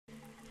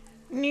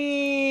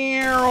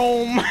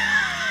Oh my.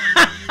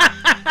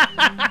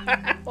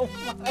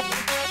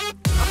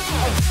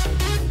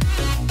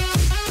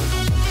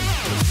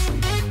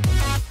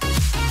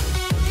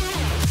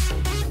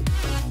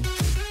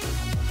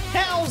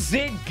 How's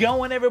it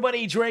going,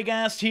 everybody?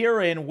 Dragast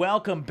here, and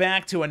welcome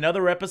back to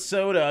another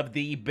episode of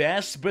the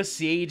Best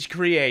Besiege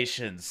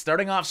Creations.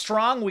 Starting off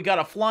strong, we got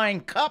a flying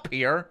cup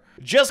here.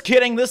 Just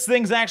kidding, this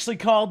thing's actually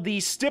called the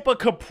Stipa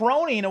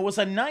Caproni, and it was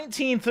a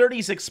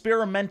 1930s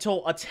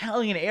experimental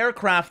Italian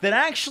aircraft that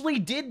actually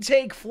did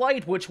take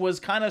flight, which was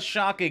kind of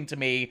shocking to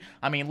me.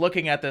 I mean,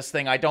 looking at this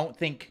thing, I don't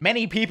think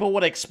many people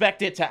would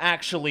expect it to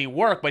actually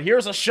work, but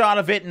here's a shot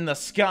of it in the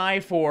sky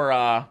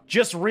for,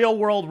 just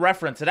real-world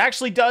reference. It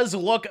actually does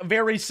look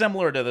very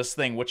similar to this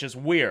thing, which is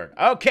weird.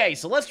 Okay,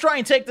 so let's try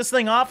and take this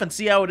thing off and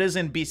see how it is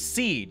in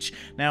Besiege.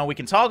 Now, we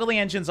can toggle the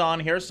engines on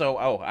here, so,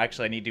 oh,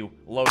 actually, I need to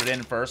load it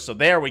in first, so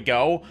there we go.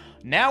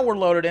 Now we're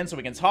loaded in, so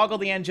we can toggle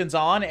the engines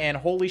on, and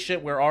holy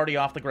shit, we're already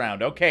off the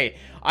ground. Okay,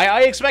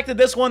 I expected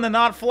this one to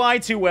not fly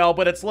too well,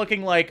 but it's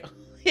looking like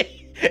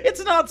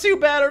it's not too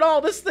bad at all.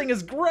 This thing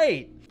is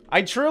great.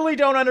 I truly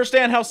don't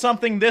understand how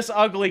something this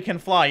ugly can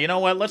fly. You know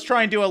what? Let's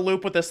try and do a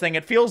loop with this thing.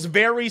 It feels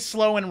very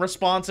slow in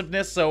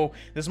responsiveness, so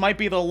this might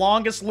be the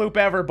longest loop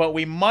ever, but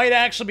we might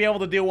actually be able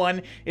to do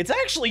one. It's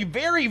actually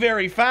very,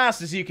 very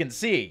fast, as you can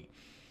see.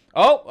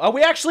 Oh,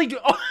 we actually do...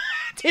 Oh,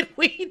 did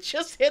we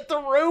just hit the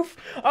roof?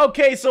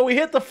 Okay, so we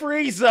hit the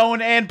freeze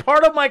zone, and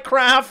part of my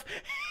craft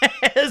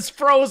is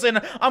frozen.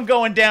 I'm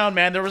going down,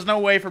 man. There was no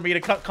way for me to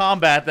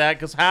combat that,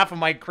 because half of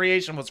my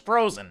creation was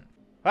frozen.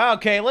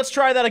 Okay, let's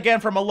try that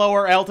again from a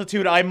lower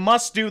altitude. I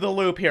must do the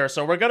loop here,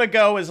 so we're gonna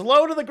go as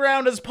low to the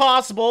ground as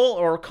possible,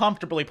 or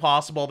comfortably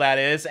possible, that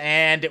is,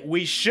 and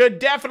we should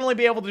definitely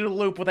be able to do the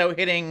loop without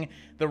hitting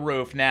the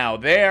roof. Now,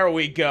 there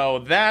we go.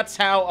 That's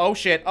how... Oh,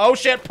 shit. Oh,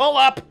 shit. Pull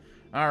up!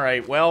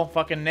 Alright, well,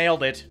 fucking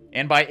nailed it.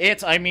 And by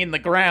it, I mean the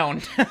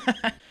ground.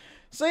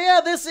 So yeah,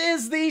 this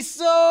is the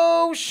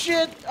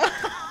shit.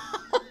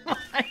 Oh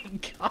my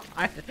god.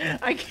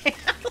 I can't...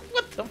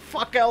 What the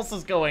fuck else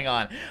is going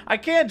on? I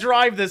can't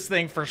drive this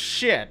thing for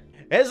shit.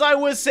 As I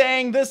was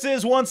saying, this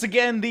is once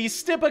again the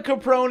Stipa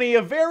Caproni,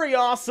 a very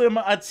awesome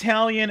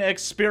Italian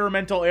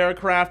experimental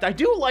aircraft. I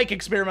do like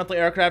experimental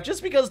aircraft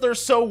just because they're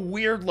so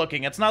weird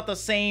looking. It's not the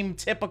same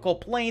typical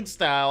plane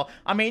style.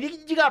 I mean,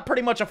 you got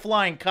pretty much a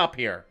flying cup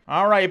here.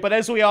 Alright, but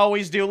as we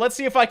always do, let's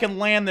see if I can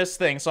land this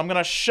thing. So I'm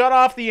gonna shut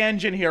off the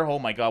engine here. Oh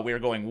my god, we are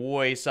going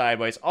way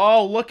sideways.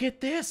 Oh, look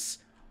at this!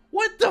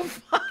 What the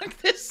fuck?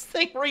 This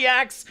thing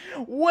reacts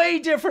way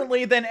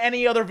differently than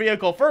any other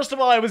vehicle. First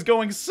of all, I was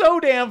going so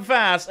damn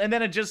fast, and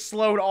then it just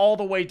slowed all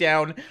the way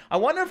down. I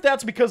wonder if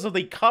that's because of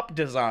the cup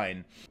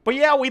design. But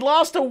yeah, we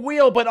lost a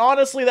wheel, but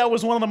honestly, that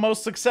was one of the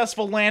most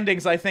successful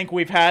landings I think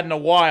we've had in a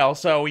while.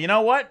 So, you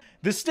know what?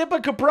 The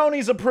Stipa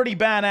Caproni's a pretty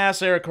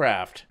badass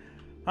aircraft.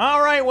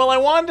 Alright, well, I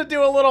wanted to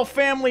do a little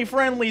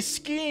family-friendly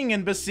skiing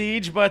in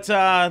Besiege, but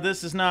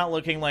this is not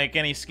looking like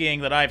any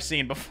skiing that I've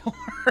seen before.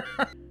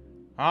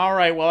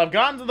 Alright, well, I've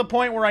gotten to the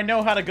point where I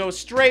know how to go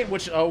straight,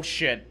 which... Oh,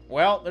 shit.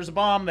 Well, there's a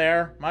bomb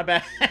there. My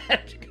bad.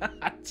 God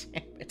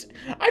damn it.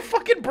 I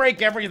fucking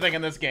break everything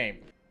in this game.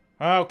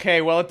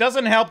 Okay, well, it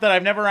doesn't help that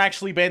I've never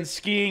actually been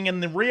skiing in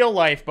the real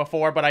life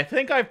before, but I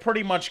think I've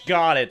pretty much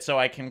got it, so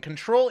I can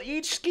control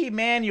each ski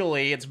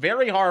manually. It's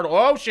very hard.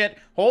 Oh, shit.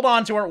 Hold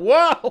on to her.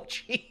 Whoa,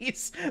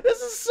 jeez.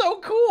 This is so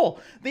cool.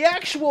 The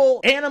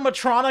actual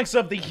animatronics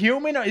of the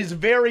human is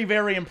very,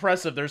 very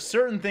impressive. There's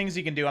certain things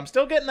you can do. I'm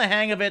still getting the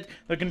hang of it.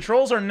 The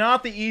controls are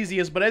not the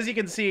easiest, but as you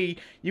can see,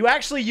 you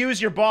actually use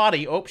your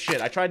body. Oh,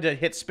 shit. I tried to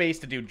hit space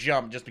to do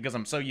jump just because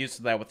I'm so used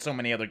to that with so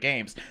many other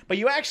games. But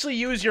you actually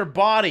use your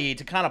body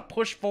to kind of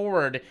push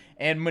forward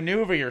and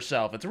maneuver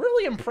yourself. It's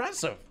really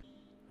impressive.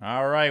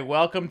 Alright,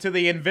 welcome to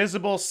the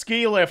invisible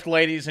ski lift,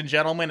 ladies and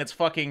gentlemen. It's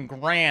fucking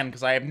grand,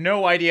 because I have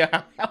no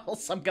idea how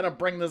else I'm gonna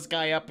bring this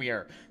guy up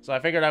here. So I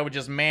figured I would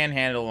just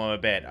manhandle him a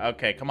bit.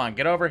 Okay, come on,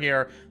 get over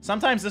here.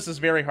 Sometimes this is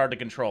very hard to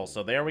control,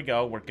 so there we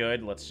go. We're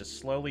good. Let's just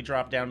slowly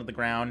drop down to the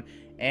ground.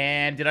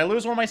 And did I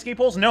lose one of my ski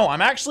poles? No,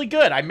 I'm actually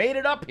good. I made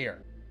it up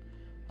here.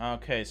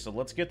 Okay, so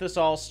let's get this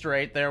all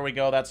straight. There we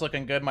go. That's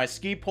looking good. My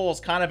ski pole's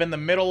kind of in the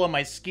middle of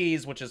my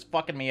skis, which is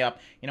fucking me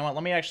up. You know what?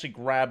 Let me actually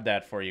grab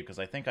that for you, because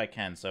I think I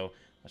can. So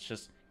let's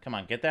just... Come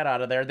on, get that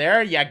out of there.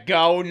 There you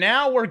go.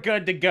 Now we're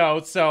good to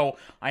go. So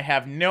I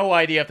have no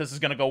idea if this is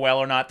going to go well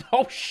or not.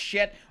 Oh,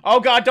 shit. Oh,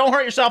 God, don't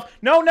hurt yourself.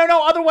 No, no,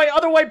 no. Other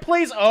way,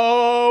 please.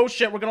 Oh,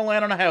 shit. We're going to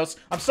land on a house.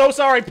 I'm so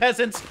sorry,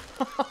 peasants.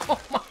 Oh,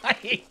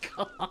 my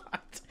God.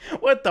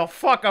 What the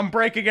fuck? I'm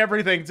breaking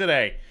everything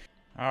today.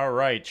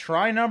 Alright,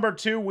 try number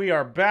 2. We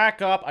are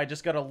back up. I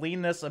just gotta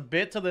lean this a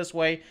bit to this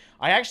way.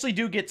 I actually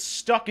do get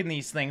stuck in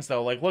these things,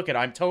 though. Like, look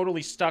I'm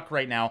totally stuck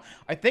right now.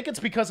 I think it's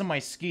because of my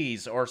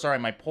skis, or sorry,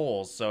 my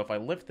poles. So if I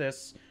lift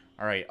this...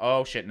 Alright,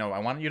 oh shit, no, I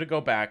want you to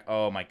go back.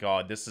 Oh my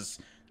god, this is...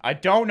 I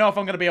don't know if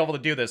I'm gonna be able to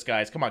do this,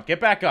 guys. Come on,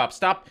 get back up.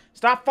 Stop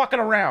fucking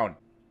around.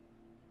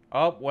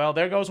 Oh, well,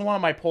 there goes one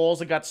of my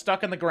poles. It got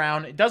stuck in the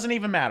ground. It doesn't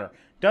even matter.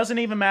 Doesn't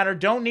even matter.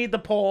 Don't need the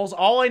poles.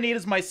 All I need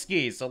is my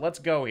skis, so let's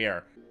go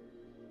here.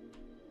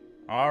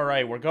 All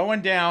right, we're going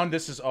down.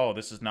 This is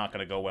not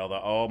gonna go well,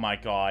 though. Oh, my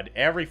God.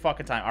 Every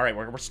fucking time. All right,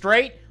 we're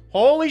straight.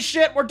 Holy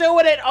shit, we're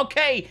doing it.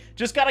 Okay,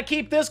 just gotta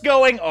keep this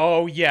going.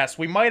 Oh, yes,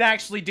 we might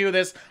actually do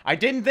this. I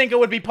didn't think it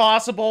would be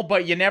possible,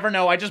 but you never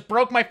know. I just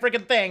broke my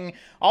freaking thing.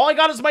 All I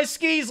got is my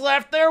skis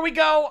left. There we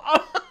go.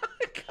 Oh,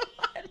 my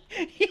God.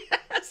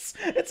 Yes,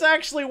 it's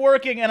actually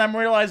working, and I'm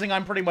realizing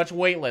I'm pretty much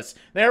weightless.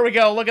 There we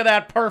go. Look at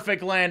that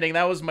perfect landing.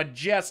 That was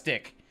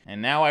majestic. And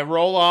now I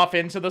roll off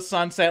into the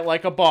sunset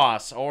like a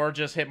boss, or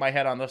just hit my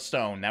head on the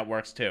stone. That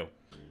works too.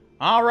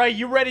 Alright,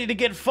 you ready to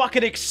get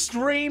fucking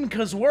extreme?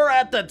 Because we're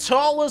at the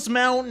tallest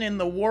mountain in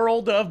the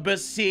world of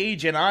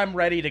Besiege, and I'm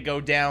ready to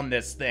go down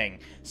this thing.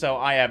 So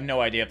I have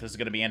no idea if this is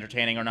going to be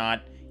entertaining or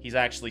not. He's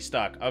actually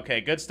stuck. Okay,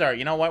 good start.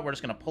 You know what? We're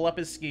just going to pull up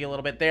his ski a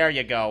little bit. There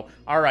you go.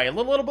 Alright, a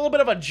little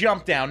bit of a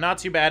jump down. Not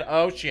too bad.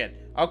 Oh,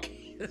 shit. Okay.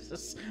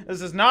 This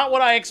is not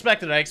what I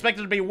expected. I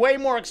expected it to be way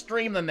more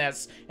extreme than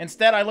this.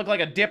 Instead, I look like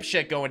a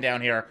dipshit going down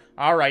here.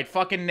 Alright,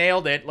 fucking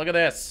nailed it. Look at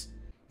this.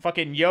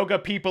 Fucking yoga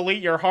people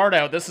eat your heart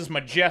out. This is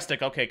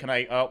majestic. Okay, can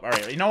I... Oh,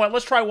 alright. You know what?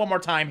 Let's try one more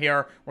time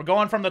here. We're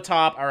going from the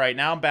top. Alright,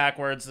 now I'm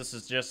backwards. This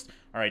is just...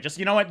 Alright, just,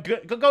 you know what?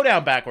 Go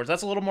down backwards.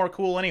 That's a little more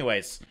cool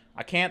anyways.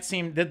 I can't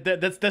seem...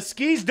 The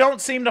skis don't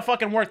seem to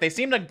fucking work. They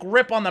seem to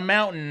grip on the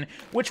mountain,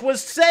 which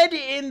was said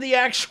in the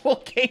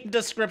actual game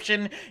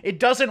description. It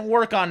doesn't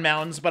work on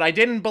mountains, but I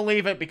didn't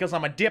believe it because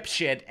I'm a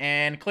dipshit,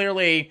 and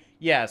clearly,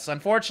 yes,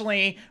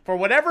 unfortunately, for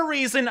whatever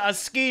reason, a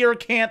skier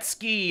can't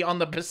ski on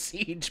the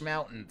Besiege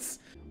Mountains.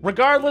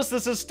 Regardless,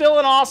 this is still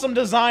an awesome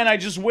design. I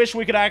just wish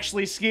we could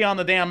actually ski on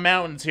the damn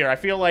mountains here. I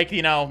feel like,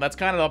 you know, that's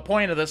kind of the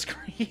point of this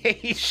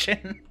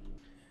creation.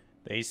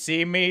 They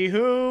see me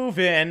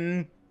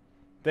hoovin'.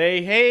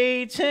 They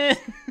hatin'.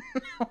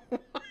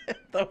 What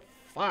the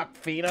fuck,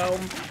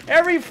 Phenome?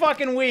 Every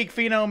fucking week,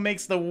 Phenome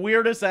makes the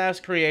weirdest ass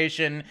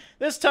creation.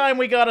 This time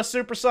we got a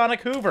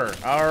supersonic Hoover.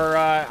 Or,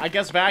 I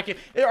guess vacuum.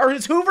 Or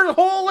his Hoover?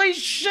 Holy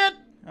shit!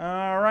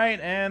 Alright,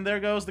 and there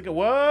goes the...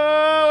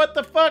 Whoa! What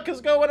the fuck is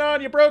going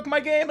on? You broke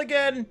my game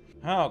again!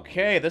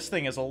 Okay, this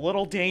thing is a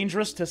little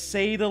dangerous to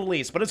say the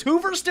least. But is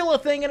Hoover still a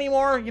thing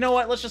anymore? You know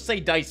what? Let's just say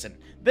Dyson.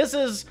 This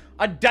is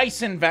a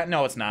Dyson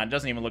No, it's not. It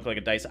doesn't even look like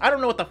a Dyson. I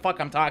don't know what the fuck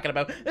I'm talking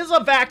about. This is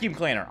a vacuum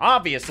cleaner,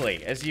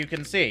 obviously, as you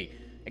can see.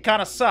 It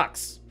kind of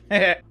sucks.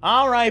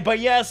 Alright, but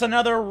yes,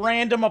 another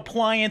random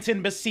appliance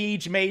in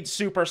Besiege made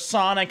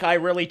supersonic. I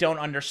really don't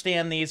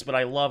understand these, but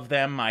I love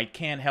them. I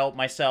can't help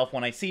myself.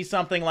 When I see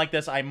something like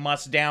this, I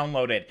must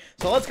download it.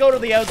 So let's go to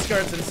the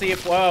outskirts and see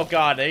if... Oh,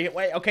 God.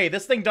 Wait, okay,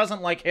 this thing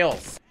doesn't like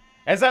hills.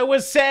 As I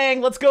was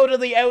saying, let's go to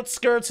the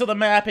outskirts of the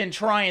map and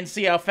try and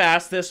see how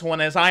fast this one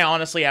is. I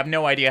honestly have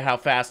no idea how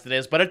fast it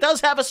is, but it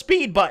does have a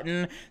speed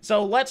button,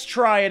 so let's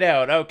try it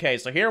out. Okay,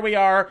 so here we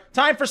are.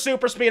 Time for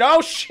super speed.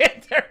 Oh,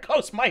 shit, there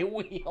goes my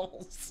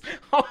wheels.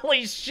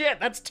 Holy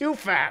shit, that's too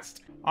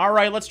fast. All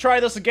right, let's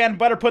try this again.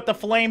 Better put the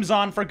flames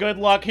on for good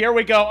luck. Here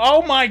we go.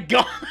 Oh, my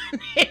God.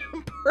 It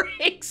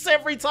breaks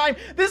every time.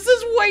 This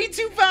is way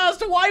too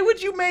fast. Why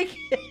would you make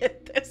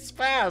it this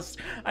fast?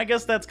 I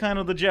guess that's kind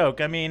of the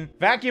joke. I mean,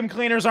 vacuum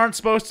cleaners aren't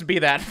supposed to be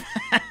that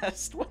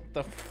fast. What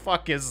the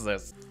fuck is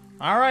this?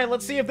 All right,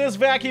 let's see if this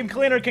vacuum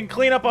cleaner can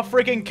clean up a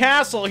freaking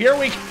castle. Here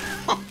we go.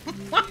 Oh,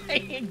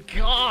 my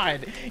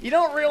God. You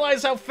don't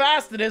realize how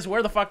fast it is.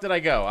 Where the fuck did I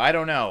go? I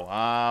don't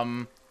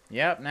know.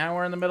 Yep, now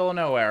we're in the middle of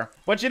nowhere.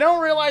 But you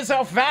don't realize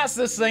how fast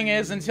this thing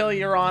is until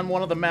you're on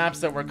one of the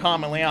maps that we're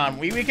commonly on.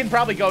 We can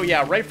probably go,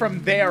 yeah, right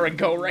from there and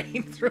go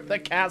right through the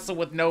castle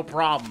with no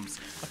problems.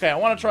 Okay, I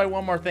want to try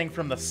one more thing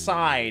from the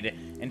side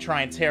and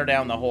try and tear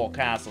down the whole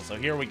castle. So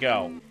here we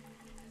go.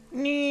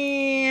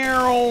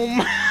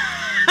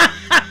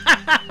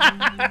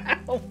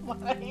 Oh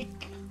my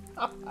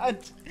God.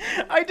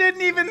 I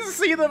didn't even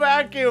see the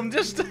vacuum.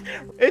 Just,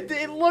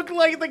 it looked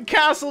like the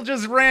castle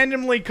just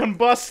randomly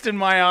combusted in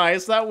my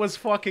eyes. That was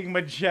fucking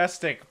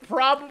majestic.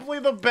 Probably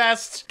the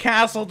best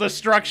castle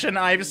destruction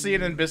I've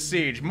seen in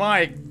Besiege.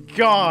 My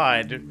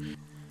God.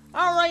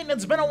 Alright, and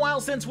it's been a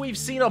while since we've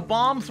seen a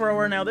bomb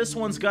thrower. Now, this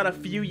one's got a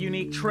few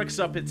unique tricks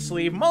up its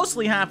sleeve,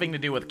 mostly having to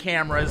do with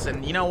cameras,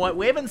 and you know what?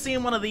 We haven't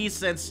seen one of these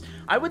since,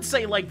 I would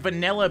say, like,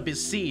 vanilla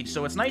Besiege,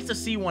 so it's nice to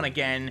see one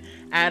again,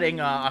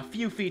 adding a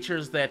few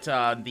features that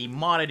the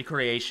modded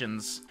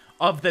creations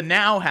of the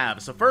now have.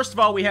 So first of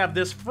all, we have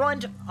this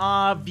front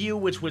view,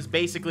 which was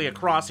basically a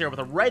crosshair with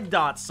a red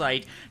dot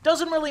sight.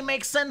 Doesn't really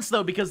make sense,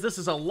 though, because this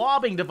is a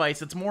lobbing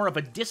device. It's more of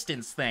a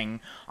distance thing.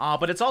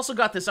 But it's also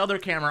got this other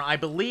camera. I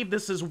believe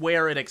this is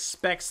where it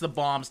expects the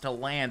bombs to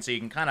land, so you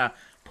can kind of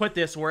put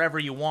this wherever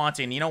you want.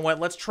 And you know what?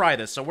 Let's try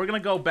this. So we're going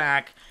to go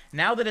back.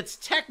 Now that it's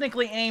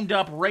technically aimed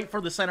up right for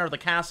the center of the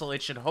castle,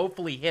 it should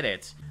hopefully hit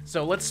it.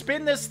 So let's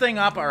spin this thing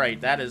up. All right,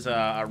 that is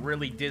a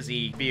really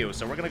dizzy view.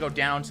 So we're going to go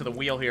down to the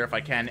wheel here if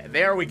I can.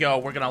 There we go.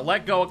 We're going to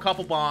let go a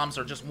couple bombs,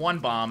 or just one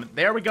bomb.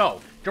 There we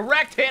go.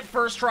 Direct hit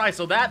first try,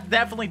 so that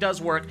definitely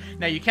does work.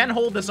 Now, you can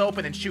hold this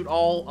open and shoot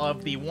all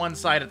of the one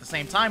side at the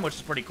same time, which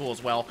is pretty cool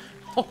as well.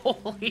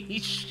 Holy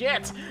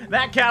shit!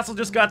 That castle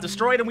just got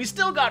destroyed, and we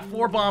still got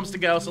 4 bombs to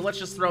go, so let's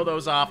just throw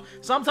those off.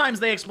 Sometimes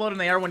they explode in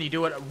the air when you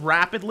do it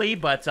rapidly,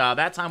 but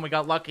that time we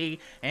got lucky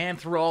and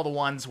threw all the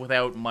ones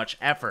without much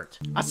effort.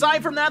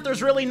 Aside from that,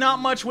 there's really not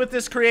much with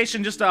this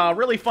creation, just a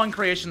really fun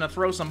creation to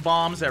throw some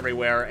bombs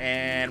everywhere,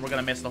 and we're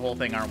gonna miss the whole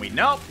thing, aren't we?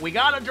 Nope, we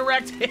got a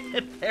direct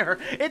hit there.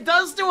 It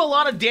does do a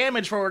lot of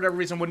damage for whatever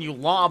reason when you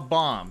lob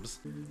bombs.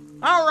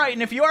 Alright,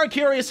 and if you are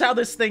curious how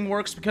this thing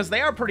works, because they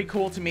are pretty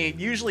cool to me, it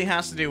usually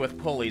has to do with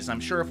pulleys. I'm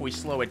sure if we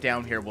slow it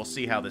down here, we'll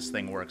see how this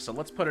thing works. So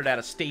let's put it at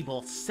a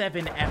stable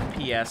 7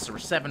 FPS, or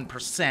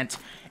 7%.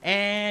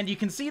 And you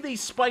can see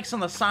these spikes on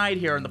the side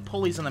here and the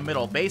pulleys in the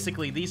middle.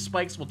 Basically, these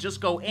spikes will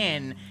just go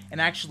in and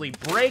actually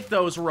break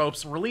those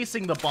ropes,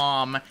 releasing the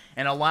bomb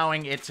and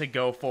allowing it to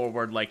go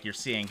forward like you're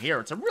seeing here.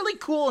 It's a really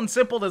cool and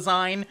simple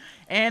design,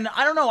 and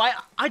I don't know,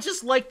 I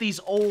just like these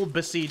old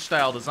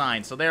Besiege-style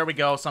designs. So there we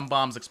go, some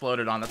bombs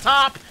exploded on the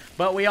top,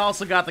 but we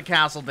also got the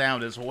castle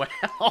down as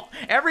well.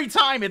 Every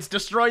time it's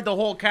destroyed the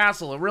whole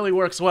castle, it really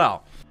works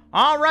well.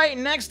 Alright,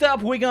 next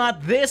up we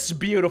got this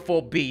beautiful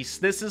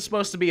beast. This is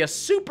supposed to be a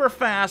super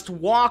fast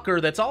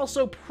walker that's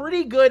also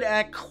pretty good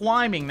at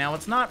climbing. Now,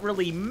 it's not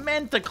really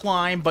meant to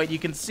climb, but you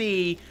can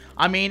see,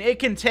 I mean, it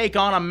can take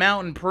on a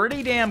mountain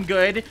pretty damn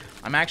good.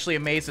 I'm actually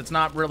amazed it's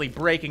not really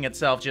breaking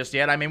itself just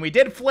yet. I mean, we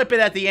did flip it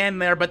at the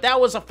end there, but that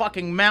was a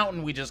fucking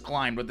mountain we just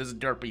climbed with this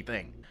derpy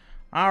thing.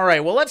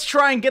 Alright, well, let's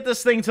try and get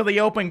this thing to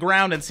the open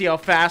ground and see how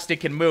fast it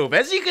can move.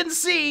 As you can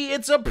see,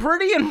 it's a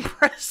pretty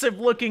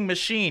impressive-looking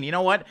machine. You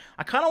know what?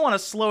 I kind of want to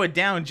slow it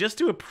down just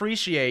to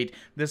appreciate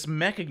this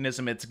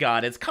mechanism it's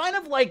got. It's kind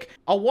of like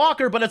a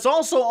walker, but it's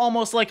also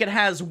almost like it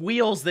has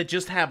wheels that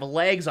just have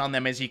legs on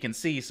them, as you can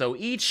see. So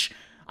each,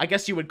 I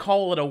guess you would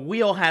call it a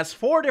wheel, has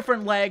 4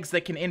 different legs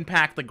that can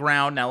impact the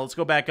ground. Now, let's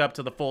go back up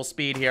to the full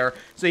speed here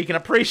so you can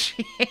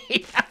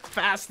appreciate how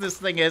fast this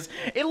thing is.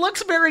 It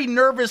looks very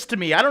nervous to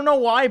me. I don't know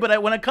why,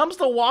 but when it comes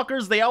to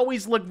walkers, they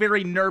always look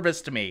very nervous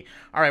to me.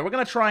 All right, we're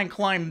going to try and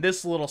climb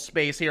this little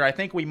space here. I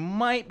think we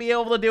might be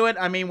able to do it.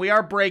 I mean, we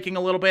are braking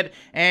a little bit,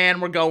 and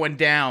we're going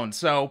down.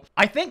 So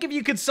I think if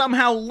you could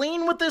somehow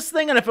lean with this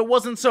thing, and if it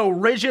wasn't so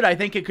rigid, I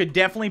think it could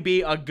definitely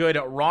be a good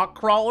rock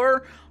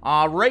crawler.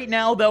 Right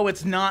now, though,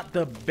 it's not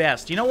the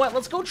best. You know what?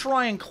 Let's go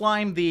try and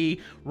climb the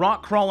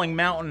rock crawling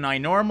mountain I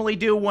normally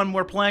do when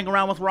we're playing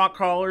around with rock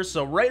crawlers.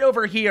 So right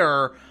over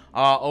here,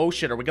 oh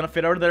shit, are we gonna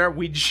fit under there?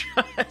 We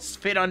just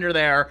fit under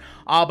there.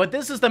 But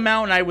this is the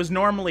mountain I was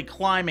normally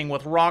climbing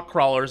with rock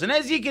crawlers. And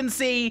as you can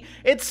see,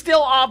 it's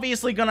still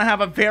obviously gonna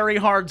have a very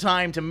hard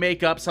time to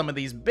make up some of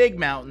these big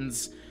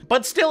mountains.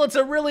 But still, it's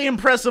a really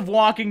impressive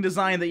walking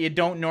design that you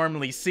don't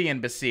normally see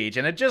in Besiege.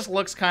 And it just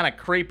looks kind of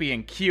creepy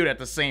and cute at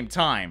the same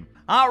time.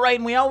 Alright,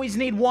 and we always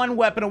need one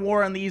weapon of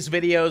war in these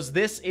videos.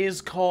 This is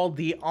called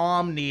the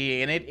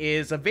Omni, and it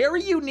is a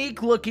very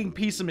unique looking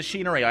piece of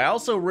machinery. I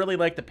also really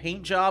like the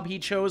paint job he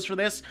chose for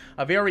this,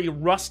 a very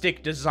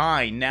rustic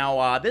design.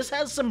 Now, this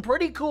has some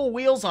pretty cool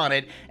wheels on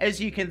it, as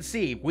you can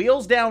see.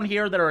 Wheels down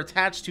here that are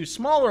attached to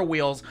smaller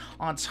wheels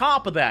on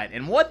top of that.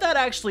 And what that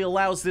actually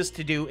allows this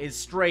to do is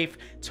strafe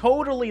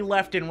totally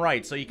left and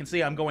right. So you can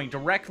see I'm going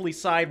directly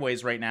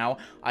sideways right now.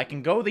 I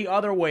can go the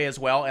other way as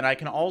well, and I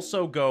can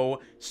also go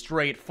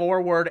straight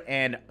forward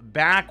and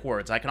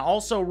backwards. I can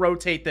also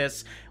rotate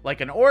this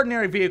like an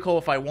ordinary vehicle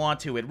if I want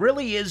to. It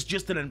really is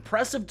just an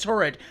impressive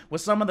turret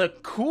with some of the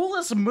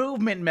coolest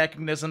movement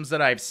mechanisms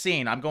that I've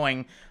seen. I'm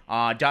going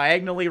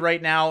diagonally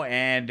right now,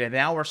 and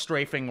now we're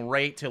strafing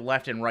right to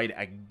left and right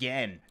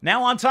again.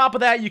 Now, on top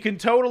of that, you can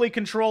totally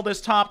control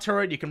this top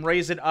turret. You can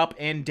raise it up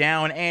and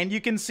down, and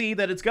you can see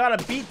that it's got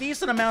a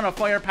decent amount of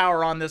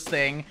firepower on this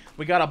thing.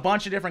 We got a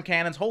bunch of different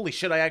cannons. Holy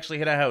shit, I actually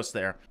hit a house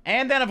there.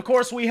 And then, of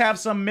course, we have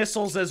some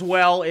missiles as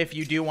well, if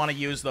you do want to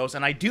use those.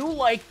 And I do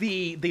like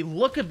the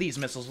look of these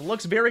missiles. It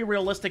looks very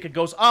realistic. It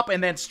goes up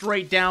and then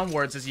straight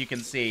downwards, as you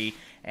can see.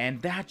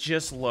 And that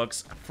just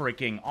looks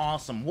freaking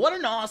awesome. What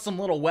an awesome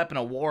little weapon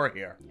of war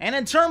here. And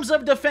in terms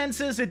of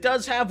defenses, it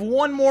does have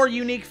one more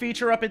unique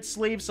feature up its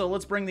sleeve, so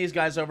let's bring these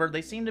guys over.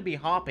 They seem to be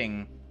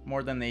hopping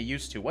more than they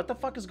used to. What the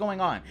fuck is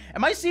going on?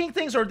 Am I seeing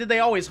things, or did they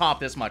always hop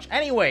this much?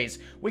 Anyways,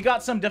 we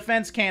got some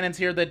defense cannons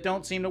here that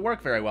don't seem to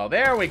work very well.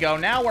 There we go.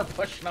 Now we're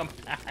pushing them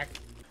back.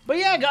 But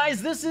yeah,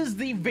 guys, this is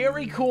the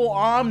very cool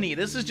Omni.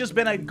 This has just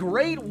been a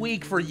great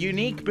week for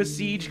unique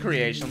Besiege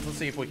creations. Let's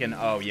see if we can...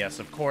 Oh, yes,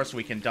 of course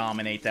we can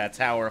dominate that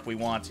tower if we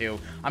want to.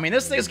 I mean,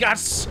 this thing's got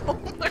so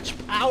much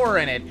power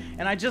in it,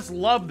 and I just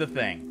love the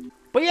thing.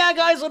 But yeah,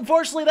 guys,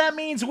 unfortunately, that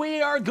means we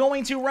are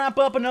going to wrap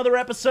up another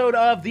episode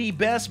of the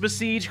Best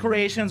Besiege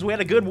Creations. We had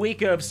a good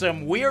week of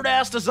some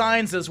weird-ass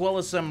designs as well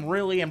as some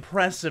really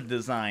impressive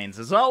designs.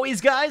 As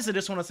always, guys, I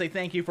just want to say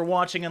thank you for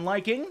watching and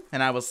liking,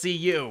 and I will see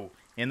you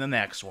in the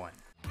next one.